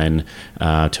design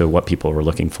to what people were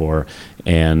looking for.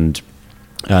 And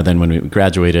Then when we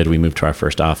graduated, we moved to our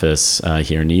first office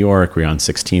here in New York. We were on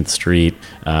 16th Street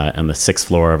on the 6th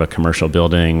floor of a commercial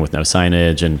building with no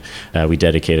signage. And we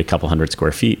dedicated a couple hundred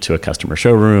square feet to a customer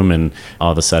showroom. And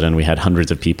all of a sudden, we had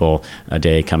hundreds of people a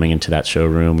day coming into that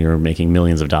showroom. We were making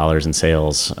millions of dollars in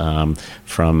sales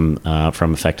from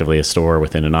effectively a store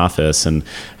within an office. And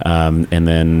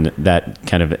then that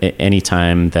kind of any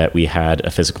time that we had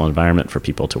a physical environment for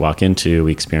people to walk into,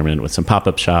 we experimented with some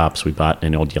pop-up shops. We bought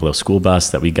an old yellow school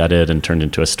bus that we gutted and turned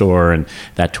into a store, and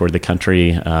that toured the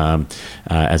country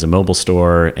as a mobile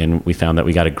store. And we found that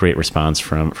we got a great response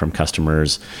from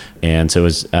customers. And so it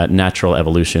was a natural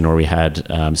evolution where we had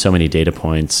so many data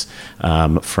points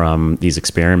from these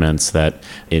experiments that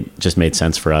it just made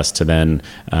sense for us to then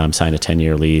sign a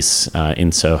 10-year lease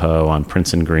in Soho on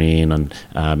Princeton Green, on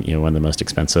one of the most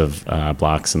expensive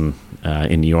blocks in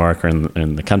New York or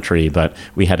in the country. But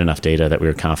we had enough data that we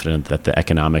were confident that the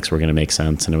economics were going to make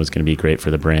sense, and it was going to be great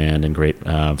for the brand and great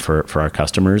for our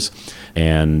customers.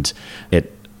 And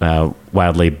it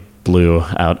wildly blew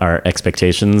out our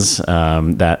expectations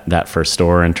that first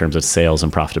store in terms of sales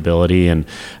and profitability,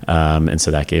 and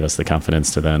so that gave us the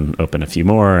confidence to then open a few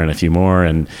more,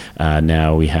 and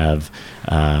now we have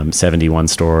 71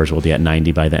 stores. We'll be at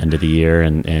 90 by the end of the year,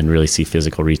 and really see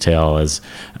physical retail as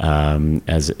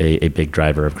a big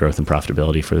driver of growth and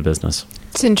profitability for the business.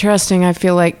 It's interesting. I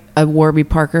feel like a Warby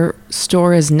Parker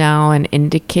store is now an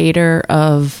indicator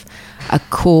of a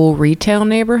cool retail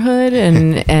neighborhood,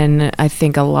 and I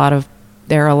think there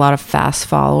are a lot of fast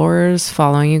followers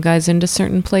following you guys into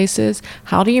certain places.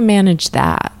 How do you manage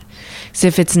that? So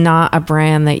if it's not a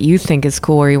brand that you think is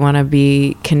cool or you want to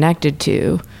be connected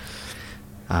to.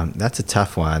 That's a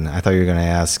tough one. I thought you were going to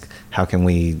ask, how can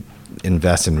we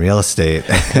invest in real estate?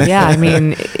 Yeah, I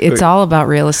mean, it's all about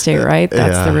real estate, right?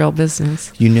 That's the real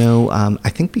business. I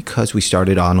think because we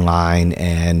started online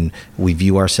and we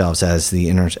view ourselves as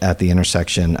at the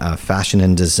intersection of fashion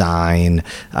and design,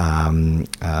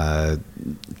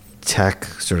 tech,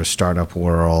 sort of startup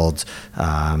world,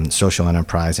 social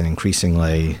enterprise, and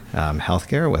increasingly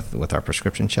healthcare with our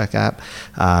prescription check app.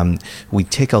 We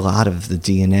take a lot of the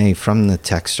DNA from the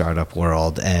tech startup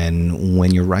world, and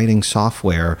when you're writing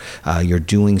software, you're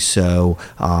doing so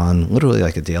on literally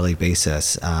like a daily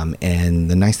basis. And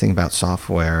the nice thing about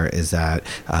software is that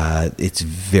it's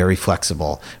very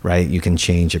flexible, right? You can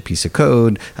change a piece of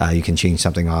code, you can change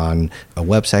something on a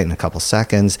website in a couple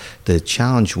seconds. The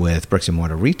challenge with bricks and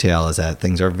mortar retail is that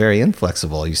things are very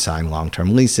inflexible. You sign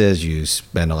long-term leases, you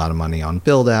spend a lot of money on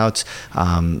build-outs,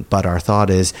 but our thought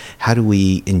is, how do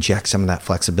we inject some of that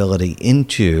flexibility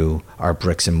into our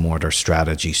bricks and mortar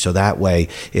strategy? So that way,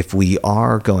 if we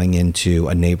are going into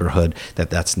a neighborhood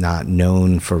that's not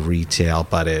known for retail,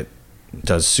 but it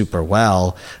does super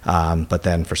well, but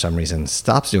then for some reason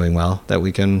stops doing well, that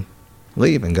we can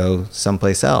leave and go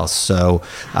someplace else. So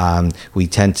we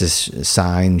tend to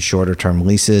sign shorter term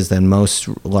leases than most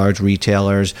large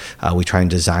retailers. We try and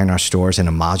design our stores in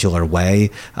a modular way,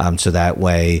 so that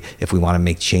way if we want to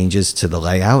make changes to the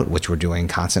layout, which we're doing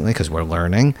constantly because we're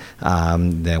learning,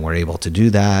 then we're able to do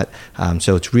that.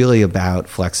 So it's really about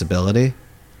flexibility.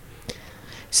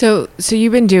 So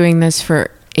you've been doing this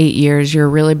for 8 years. You're a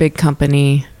really big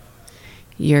company.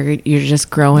 You're just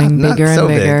growing bigger and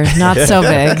bigger. Not so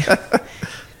big.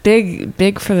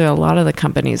 Big for a lot of the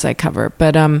companies I cover.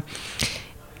 But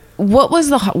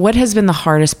what has been the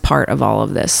hardest part of all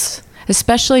of this?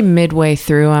 Especially midway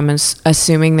through, I'm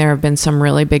assuming there have been some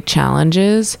really big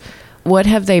challenges. What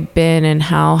have they been, and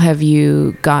how have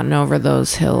you gotten over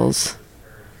those hills?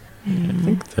 I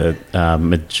think the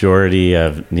majority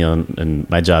of Neil and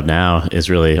my job now is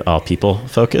really all people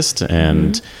focused,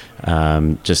 and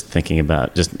just thinking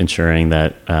about just ensuring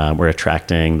that we're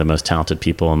attracting the most talented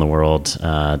people in the world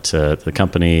to the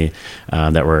company,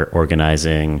 that we're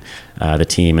organizing the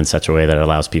team in such a way that it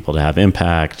allows people to have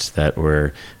impact, that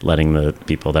we're letting the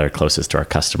people that are closest to our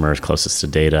customers, closest to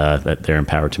data, that they're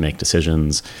empowered to make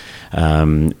decisions.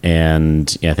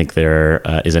 And I think there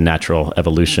is a natural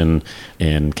evolution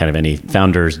in kind of any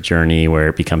founder's journey where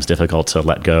it becomes difficult to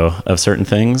let go of certain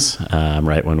things.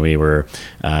 Right when we were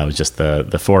it was just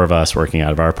the four of us working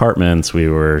out of our apartments, we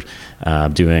were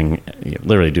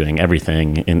literally doing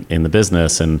everything in the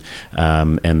business, and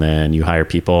then you hire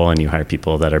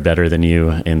people that are better than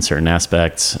you in certain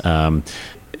aspects.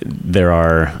 There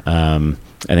are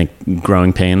I think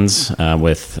growing pains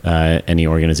with any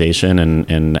organization,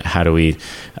 and how do we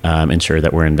ensure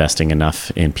that we're investing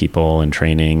enough in people and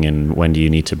training, and when do you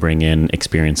need to bring in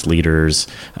experienced leaders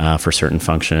for certain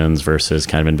functions versus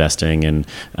kind of investing in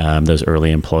those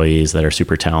early employees that are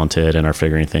super talented and are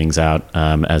figuring things out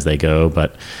as they go,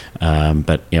 but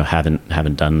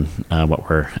haven't done what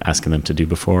we're asking them to do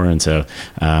before. And so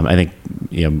I think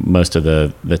most of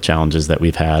the challenges that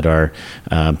we've had are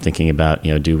thinking about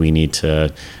do we need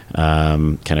to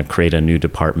kind of create a new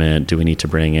department? Do we need to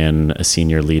bring in a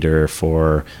senior leader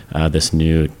for this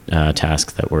new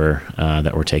task that we're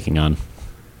taking on?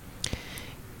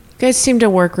 You guys seem to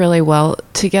work really well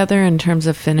together in terms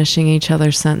of finishing each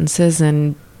other's sentences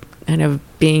and kind of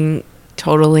being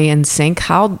totally in sync.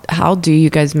 How do you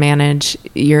guys manage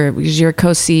your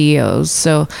co-CEOs?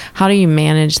 So how do you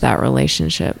manage that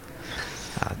relationship?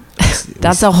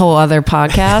 That's a whole other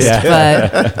podcast,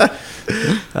 but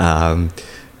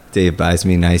Dave buys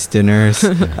me nice dinners.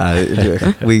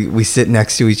 We sit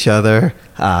next to each other.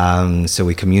 So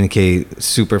we communicate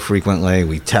super frequently.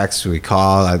 We text, we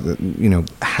call.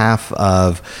 Half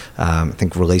of I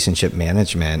think relationship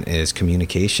management is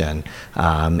communication,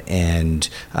 and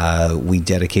we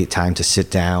dedicate time to sit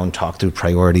down, talk through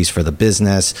priorities for the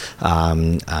business,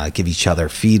 give each other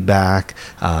feedback,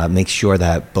 make sure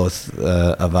that both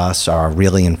of us are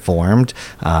really informed.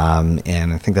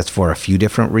 And I think that's for a few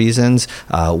different reasons.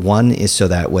 One is so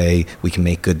that way we can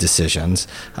make good decisions.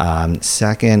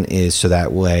 Second is so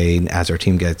that way, as our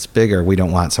team gets bigger, we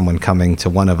don't want someone coming to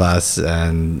one of us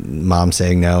and mom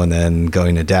saying no and then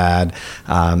going to dad.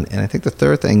 And I think the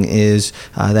third thing is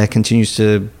that continues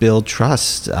to build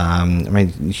trust.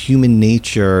 Human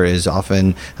nature is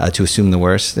often to assume the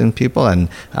worst in people, and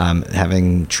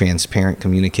having transparent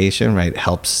communication,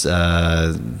 helps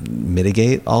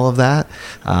mitigate all of that.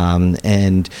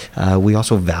 And we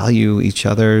also value each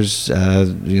other's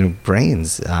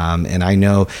brains. And I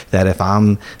know that if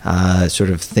I'm sort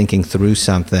of thinking through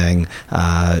something,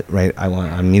 I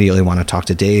immediately want to talk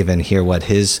to Dave and hear what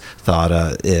his thought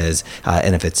is.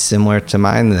 And if it's similar to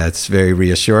mine, that's very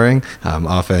reassuring.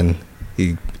 Often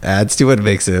he adds to it,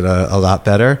 makes it a lot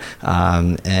better.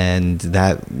 And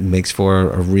that makes for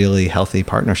a really healthy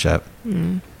partnership.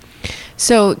 Mm.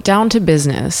 So down to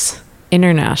business,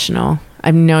 international.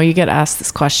 I know you get asked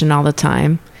this question all the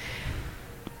time.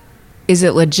 Is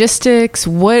it logistics?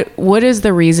 What is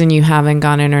the reason you haven't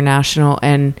gone international,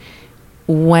 and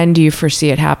when do you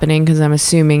foresee it happening? Because I'm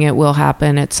assuming it will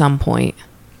happen at some point.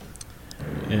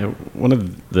 One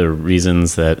of the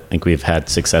reasons that I think we've had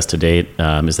success to date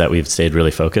is that we've stayed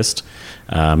really focused,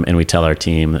 and we tell our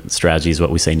team that strategy is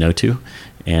what we say no to,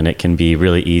 and it can be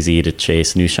really easy to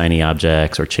chase new shiny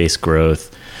objects or chase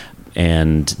growth,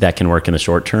 and that can work in the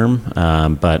short term,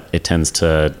 but it tends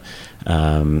to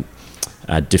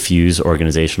diffuse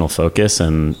organizational focus,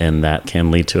 and that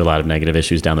can lead to a lot of negative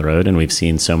issues down the road. And we've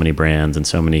seen so many brands and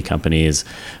so many companies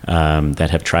that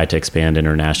have tried to expand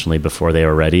internationally before they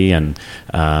were ready, and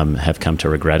have come to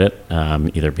regret it,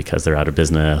 either because they're out of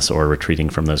business or retreating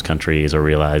from those countries, or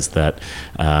realized that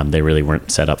they really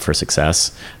weren't set up for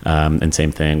success. And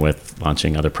same thing with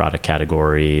launching other product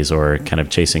categories or kind of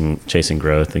chasing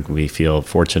growth. I think we feel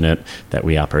fortunate that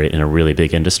we operate in a really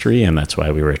big industry, and that's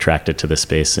why we were attracted to this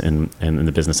space and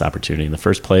the business opportunity in the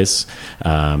first place.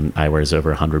 Eyewear is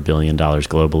over $100 billion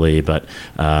globally, but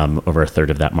over a third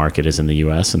of that market is in the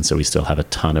US, and so we still have a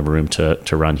ton of room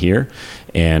to run here.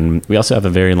 And we also have a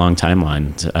very long time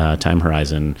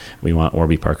horizon. We want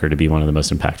Warby Parker to be one of the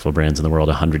most impactful brands in the world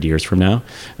 100 years from now.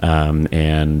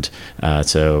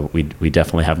 So we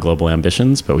definitely have global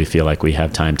ambitions, but we feel like we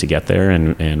have time to get there,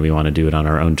 and we want to do it on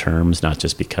our own terms, not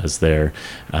just because there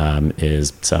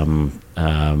is some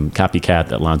copycat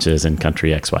that launches in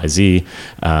country XYZ,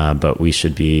 but we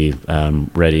should be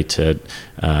ready to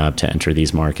enter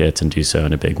these markets and do so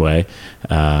in a big way,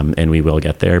 and we will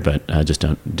get there, but just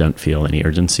don't feel any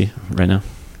urgency right now.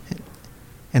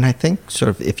 And I think sort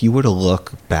of if you were to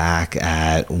look back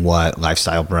at what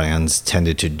lifestyle brands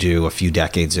tended to do a few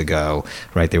decades ago,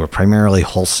 right, they were primarily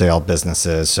wholesale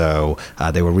businesses. So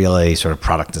they were really sort of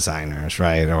product designers,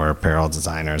 right, or apparel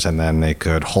designers, and then they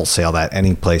could wholesale that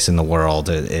any place in the world.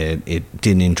 It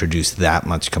didn't introduce that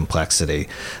much complexity.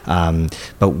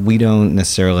 But we don't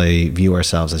necessarily view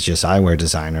ourselves as just eyewear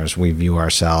designers. We view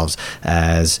ourselves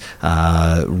as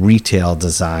retail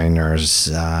designers,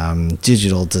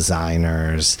 digital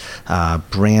designers, designers,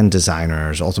 brand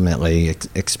designers, ultimately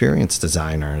experience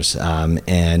designers.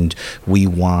 And we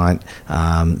want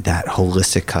that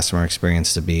holistic customer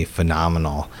experience to be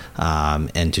phenomenal.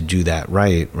 And to do that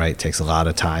right, takes a lot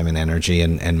of time and energy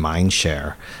and mind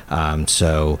share.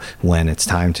 So when it's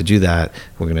time to do that,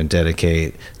 we're going to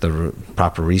dedicate the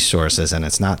proper resources, and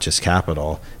it's not just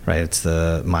capital, right? It's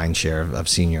the mind share of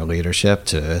senior leadership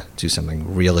to do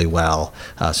something really well,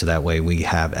 so that way we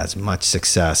have as much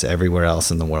success everywhere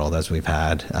else in the world as we've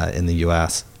had in the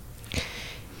U.S.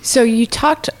 So you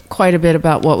talked quite a bit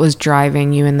about what was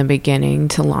driving you in the beginning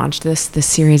to launch this. This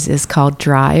series is called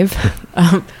Drive.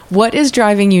 What is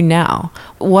driving you now?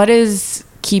 What is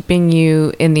keeping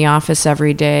you in the office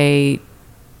every day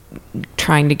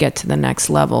trying to get to the next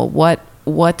level?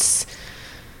 What's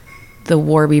the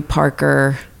Warby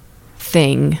Parker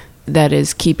thing that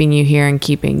is keeping you here and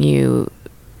keeping you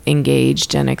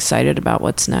engaged and excited about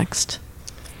what's next?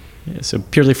 Yeah, so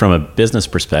purely from a business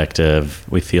perspective,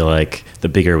 we feel like the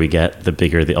bigger we get, the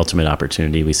bigger the ultimate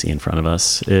opportunity we see in front of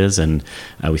us is. And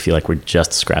we feel like we're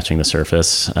just scratching the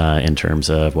surface in terms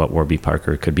of what Warby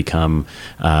Parker could become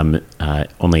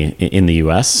only in the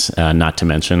US, not to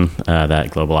mention that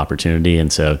global opportunity.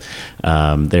 And so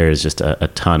there is just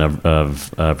a ton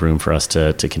of room for us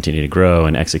to continue to grow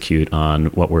and execute on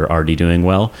what we're already doing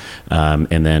well,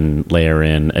 and then layer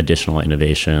in additional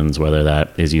innovations, whether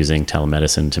that is using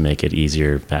telemedicine to make it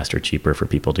easier, faster, cheaper for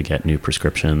people to get new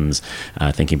prescriptions,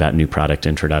 thinking about new product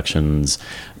introductions,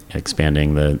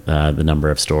 expanding the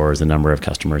number of stores, the number of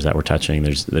customers that we're touching.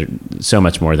 There's so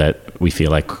much more that we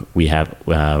feel like we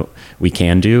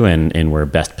can do and we're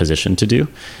best positioned to do.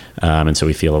 And so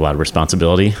we feel a lot of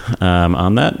responsibility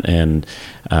on that, and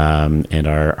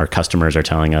our customers are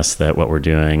telling us that what we're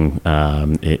doing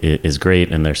is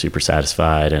great, and they're super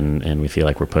satisfied, and we feel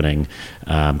like we're putting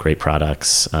great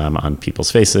products on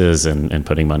people's faces and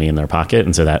putting money in their pocket,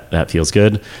 and so that feels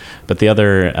good. But the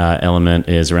other element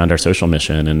is around our social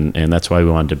mission, and that's why we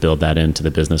wanted to build that into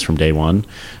the business from day one,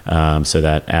 so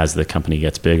that as the company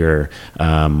gets bigger,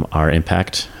 our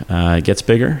impact gets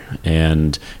bigger.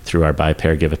 And through our Buy a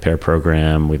Pair, Give a Pair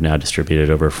program, we've now distributed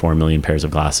over 4 million pairs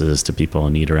of glasses to people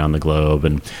in need around the globe.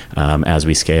 And as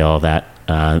we scale, that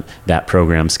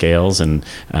program scales, and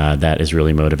that is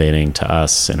really motivating to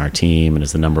us and our team, and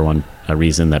is the number one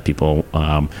reason that people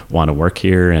want to work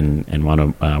here and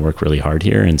want to work really hard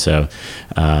here. And so,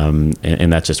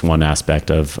 and that's just one aspect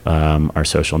of our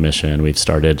social mission. We've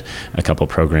started a couple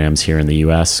programs here in the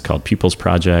U.S. called Pupils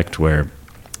Project, where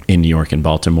in New York and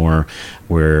Baltimore,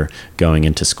 we're going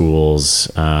into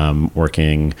schools,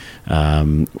 working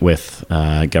with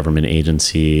government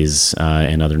agencies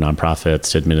and other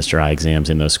nonprofits to administer eye exams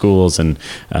in those schools. And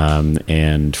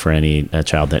for any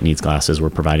child that needs glasses, we're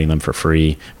providing them for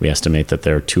free. We estimate that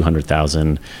there are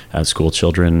 200,000 school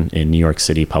children in New York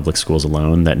City public schools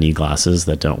alone that need glasses,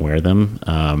 that don't wear them,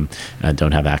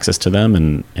 don't have access to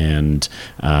them. And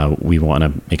we want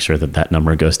to make sure that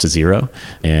number goes to zero.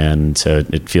 And so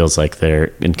it feels like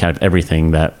they're in kind of everything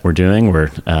that we're doing, we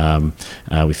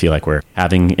feel like we're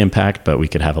having impact, but we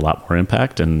could have a lot more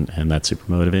impact, and that's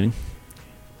super motivating.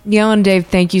 Neil and Dave,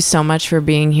 thank you so much for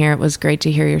being here. It was great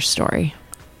to hear your story.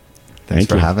 Thanks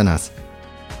for having us.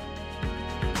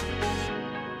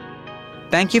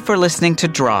 Thank you for listening to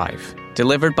Drive,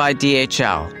 delivered by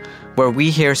DHL, where we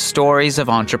hear stories of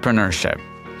entrepreneurship.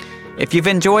 If you've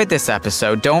enjoyed this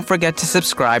episode, don't forget to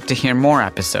subscribe to hear more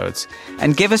episodes,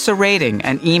 and give us a rating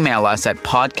and email us at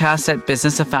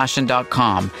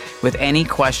podcast@businessofashion.com with any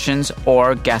questions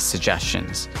or guest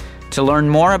suggestions. To learn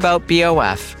more about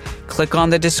BOF, click on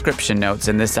the description notes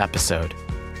in this episode.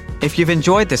 If you've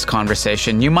enjoyed this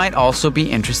conversation, you might also be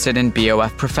interested in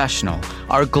BOF Professional,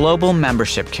 our global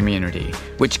membership community,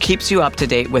 which keeps you up to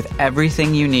date with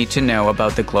everything you need to know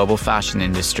about the global fashion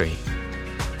industry.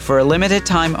 For a limited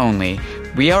time only,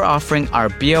 we are offering our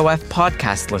BOF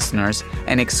podcast listeners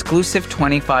an exclusive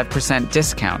 25%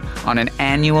 discount on an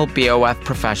annual BOF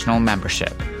Professional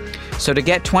membership. So to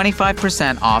get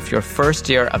 25% off your first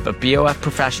year of a BOF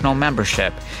Professional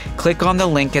membership, click on the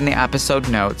link in the episode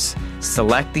notes,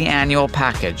 select the annual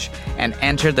package, and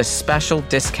enter the special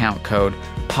discount code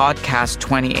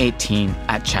PODCAST2018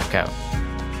 at checkout.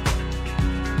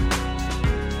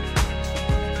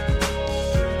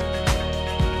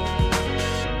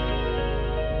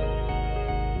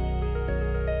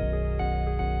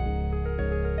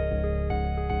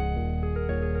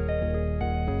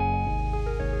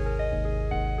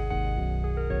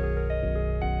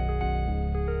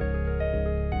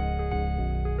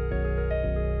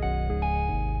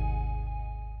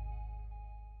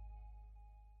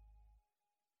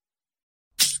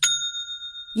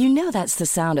 You know that's the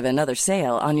sound of another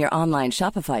sale on your online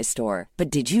Shopify store. But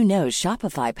did you know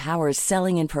Shopify powers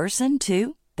selling in person,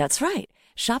 too? That's right.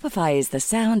 Shopify is the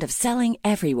sound of selling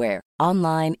everywhere.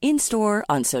 Online, in-store,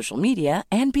 on social media,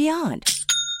 and beyond.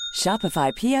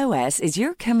 Shopify POS is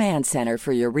your command center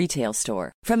for your retail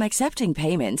store. From accepting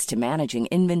payments to managing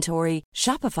inventory,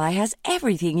 Shopify has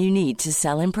everything you need to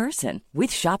sell in person. With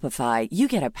Shopify, you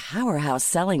get a powerhouse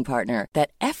selling partner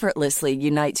that effortlessly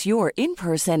unites your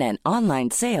in-person and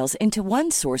online sales into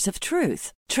one source of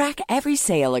truth. Track every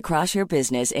sale across your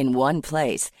business in one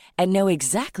place and know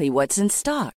exactly what's in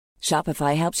stock.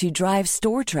 Shopify helps you drive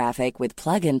store traffic with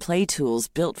plug-and-play tools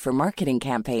built for marketing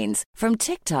campaigns, from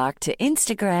TikTok to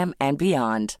Instagram and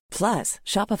beyond. Plus,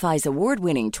 Shopify's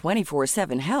award-winning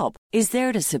 24/7 help is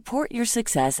there to support your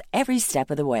success every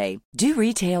step of the way. Do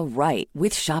retail right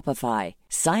with Shopify.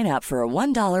 Sign up for a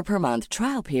 $1 per month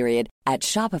trial period at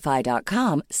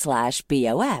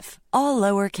shopify.com/BOF, all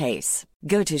lowercase.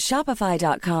 Go to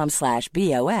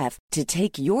shopify.com/BOF to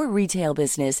take your retail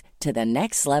business to the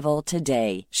next level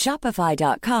today.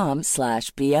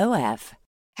 Shopify.com/BOF.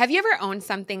 Have you ever owned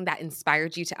something that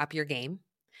inspired you to up your game?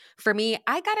 For me,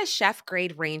 I got a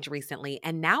chef-grade range recently,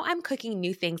 and now I'm cooking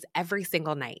new things every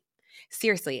single night.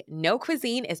 Seriously, no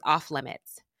cuisine is off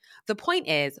limits. The point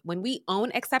is, when we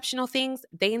own exceptional things,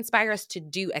 they inspire us to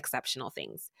do exceptional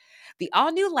things. The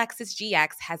all-new Lexus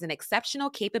GX has an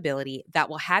exceptional capability that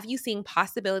will have you seeing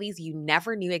possibilities you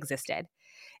never knew existed.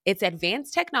 Its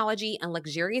advanced technology and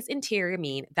luxurious interior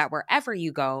mean that wherever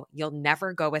you go, you'll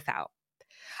never go without.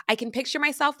 I can picture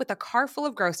myself with a car full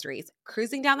of groceries,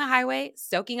 cruising down the highway,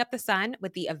 soaking up the sun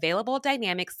with the available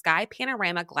dynamic sky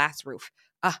panorama glass roof.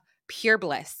 Pure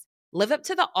bliss. Live up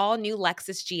to the all-new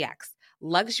Lexus GX.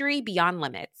 Luxury beyond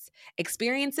limits.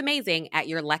 Experience amazing at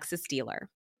your Lexus dealer.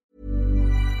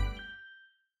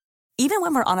 Even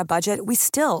when we're on a budget, we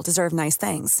still deserve nice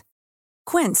things.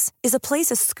 Quince is a place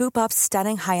to scoop up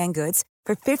stunning high-end goods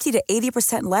for 50 to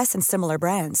 80% less than similar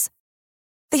brands.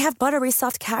 They have buttery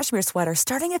soft cashmere sweaters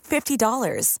starting at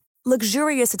 $50,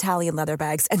 luxurious Italian leather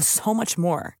bags, and so much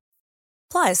more.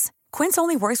 Plus, Quince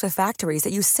only works with factories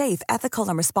that use safe, ethical,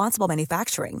 and responsible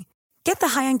manufacturing. Get the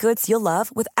high-end goods you'll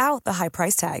love without the high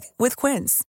price tag with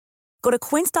Quince. Go to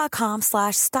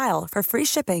quince.com/style for free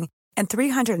shipping and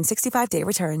 365-day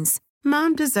returns.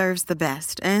 Mom deserves the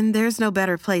best, and there's no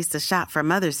better place to shop for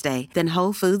Mother's Day than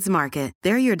Whole Foods Market.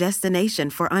 They're your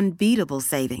destination for unbeatable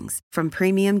savings, from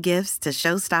premium gifts to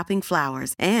show-stopping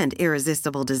flowers and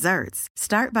irresistible desserts.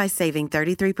 Start by saving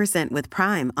 33% with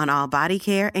Prime on all body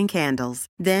care and candles.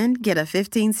 Then get a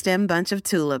 15-stem bunch of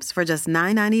tulips for just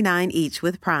 $9.99 each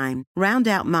with Prime. Round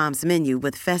out Mom's menu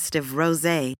with festive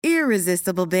rosé,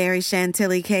 irresistible berry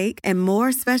chantilly cake, and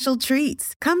more special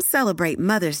treats. Come celebrate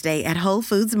Mother's Day at Whole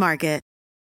Foods Market.